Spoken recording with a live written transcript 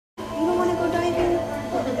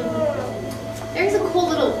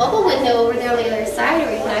bubble window over there on the other side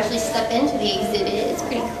where you can actually step into the exhibit. It's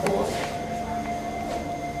pretty cool.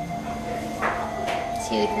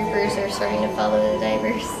 See, the groupers are starting to follow the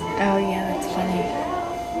divers. Oh yeah, that's funny.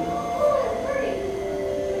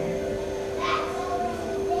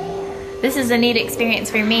 This is a neat experience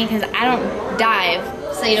for me because I don't dive.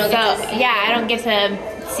 So you don't get to see yeah, I don't get to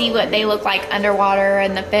see what they look like underwater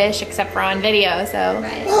and the fish except for on video, so.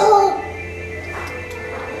 Right.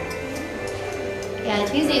 Yeah,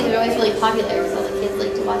 Tuesdays are always really popular because all the kids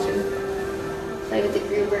like to watch them play with the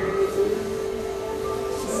groupers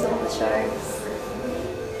and some of the sharks.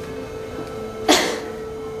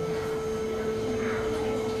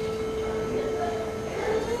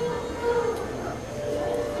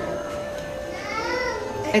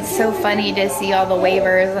 It's so funny to see all the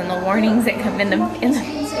waivers and the warnings that come in the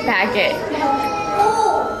packet.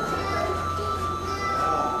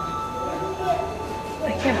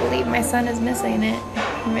 I can't believe my son is missing it.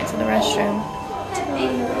 He went to the restroom.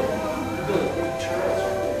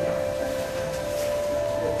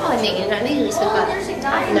 Oh, I think they usually spend about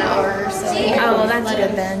half an hour or so. Oh, well, that's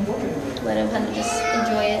good then. Let him kind of just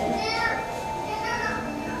enjoy it.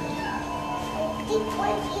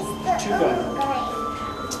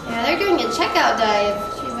 Yeah, they're doing a checkout dive.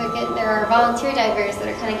 There are volunteer divers that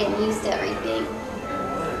are kind of getting used to everything.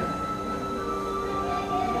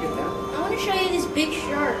 I want to show you this big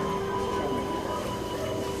shark.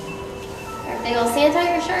 Big old sand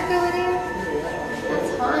tiger shark over there.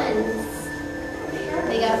 That's Hans.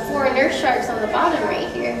 They got 4 nurse sharks on the bottom right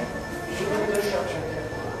here.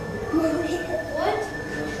 What?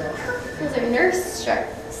 Those are nurse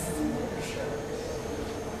sharks.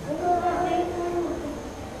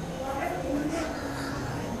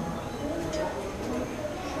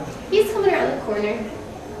 He's coming around the corner.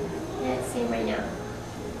 Can't see him right now.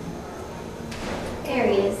 There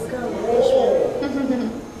he is. He's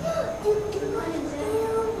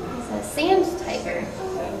a sand tiger.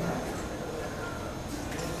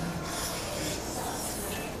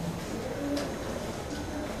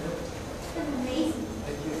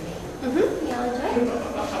 Y'all enjoy it?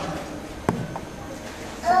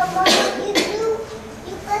 Mom,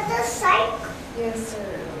 you got the cycle? Yes, sir.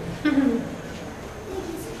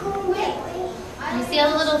 You see all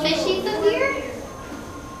the little fishies up here?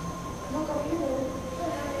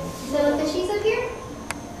 See all the fishies up here?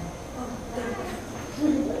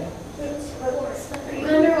 Are you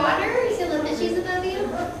underwater? You see all the fishies above you?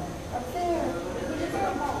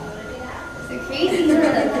 They're crazy.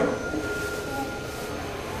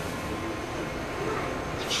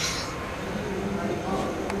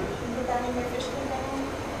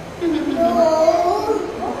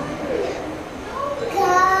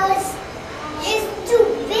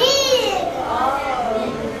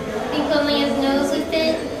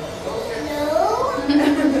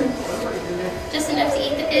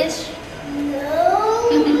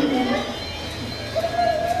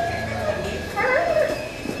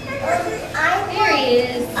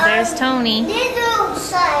 There's Tony.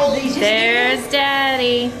 There's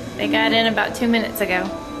Daddy. They got in about 2 minutes ago.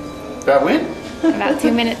 About when? About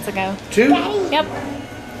 2 minutes ago. 2? Yep.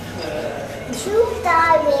 2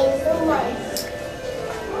 diving.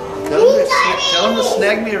 Tell him to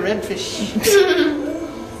snag me a redfish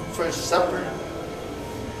for supper.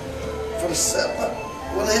 For supper.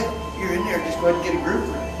 Whatever. You're in there. Just go ahead and get a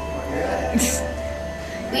grouper.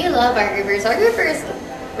 We love our groupers. Our groupers,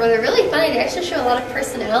 well, they're really funny. They actually show a lot of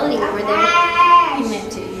personality over there. You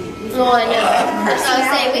meant to. Oh, I know. That's what I was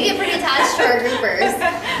saying. We get pretty attached to our groupers.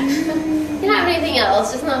 We don't have anything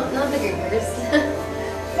else, just not the groupers.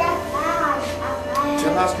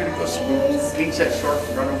 Tell Oscar to go teach that shark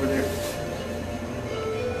to run over there.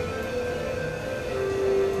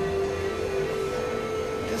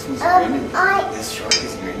 This one's grinning. This shark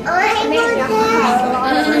is grinning.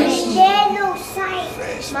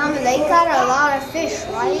 Mama, they got a lot of fish,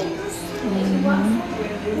 right?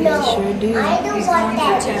 No, sure do. I know what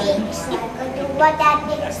that looks like. I know what that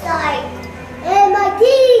looks like. And my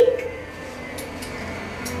teeth!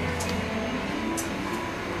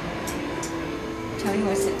 Tony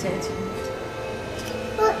wants attention.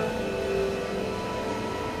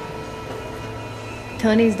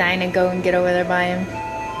 Tony's dying to go and get over there by him.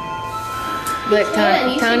 Look,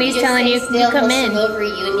 Yeah, Tony's telling you, still, come he'll in. swim over you,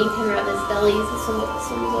 and you can rub his belly and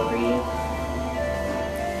swims over you.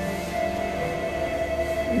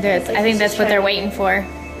 I think that's what they're waiting for.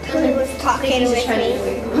 Tony was talking with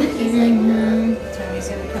me. He's like, no. Tony's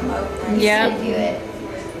gonna come over. Yep. Do it.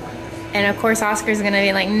 And of course, Oscar's gonna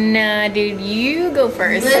be like, nah, dude, you go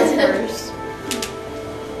first. Do it.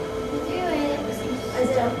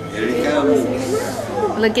 Here he comes.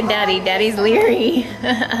 Look at Daddy. Daddy's leery.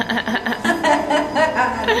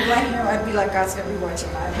 I'd be like, God's gonna be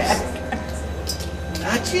watching my back.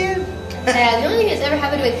 Not you. Yeah, the only thing that's ever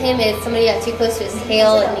happened with him is somebody got too close to his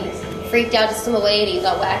tail and he freaked out to swim away and he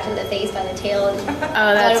got whacked in the face by the tail and Oh,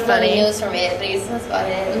 that's got a bloody funny. nose from it, but that's about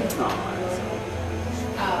it.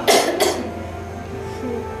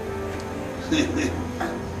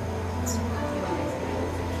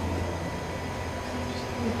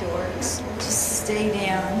 Dorks. Just stay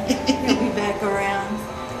down. He'll be back around.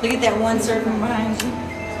 Look at that one circle behind you.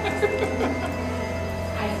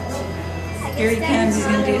 Here he comes. He's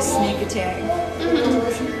gonna do a sneak attack.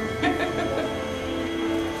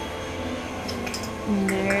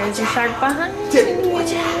 There's a shark behind.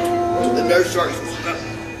 Watch out. The nurse sharks.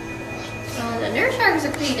 The nurse sharks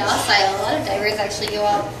are pretty docile. A lot of divers actually go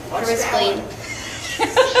out for risk blade.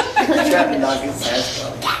 Trap and not get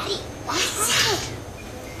fast. Daddy, what's that?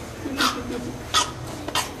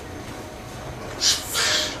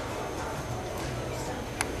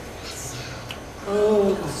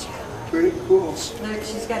 Oh, pretty cool. Look,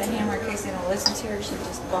 she's got a hammer in case they don't listen to her. She'll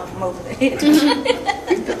just bump them over the head. I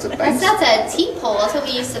think that's a base. That's a teep pole. That's what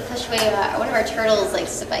we used to push away. One of our turtles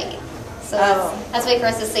likes to bite. So that's a way for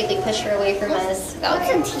us to safely push her away from us What's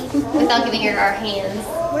a teapot? without giving her our hands.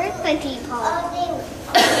 Where's my teapot?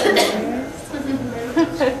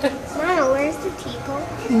 Mama, where's the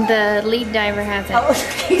teapot? The lead diver has it. Oh,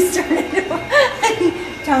 he's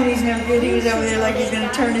turning. Tony's no good. He was over there like he's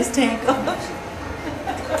gonna turn his tank off.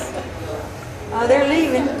 Oh, they're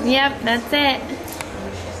leaving. Yep, that's it.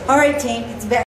 All right, tank. It's back.